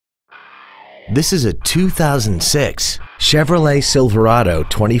This is a 2006 Chevrolet Silverado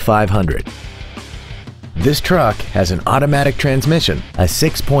 2500. This truck has an automatic transmission, a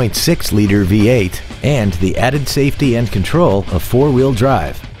 6.6-liter V8, and the added safety and control of four-wheel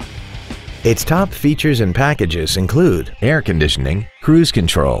drive. Its top features and packages include air conditioning, cruise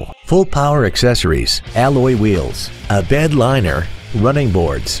control, full power accessories, alloy wheels, a bed liner, running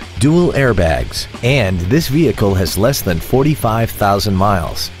boards, dual airbags, and this vehicle has less than 45,000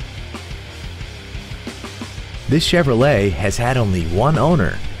 miles. This Chevrolet has had only one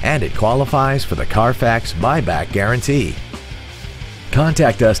owner, and it qualifies for the Carfax buyback guarantee.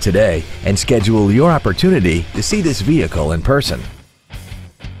 Contact us today and schedule your opportunity to see this vehicle in person.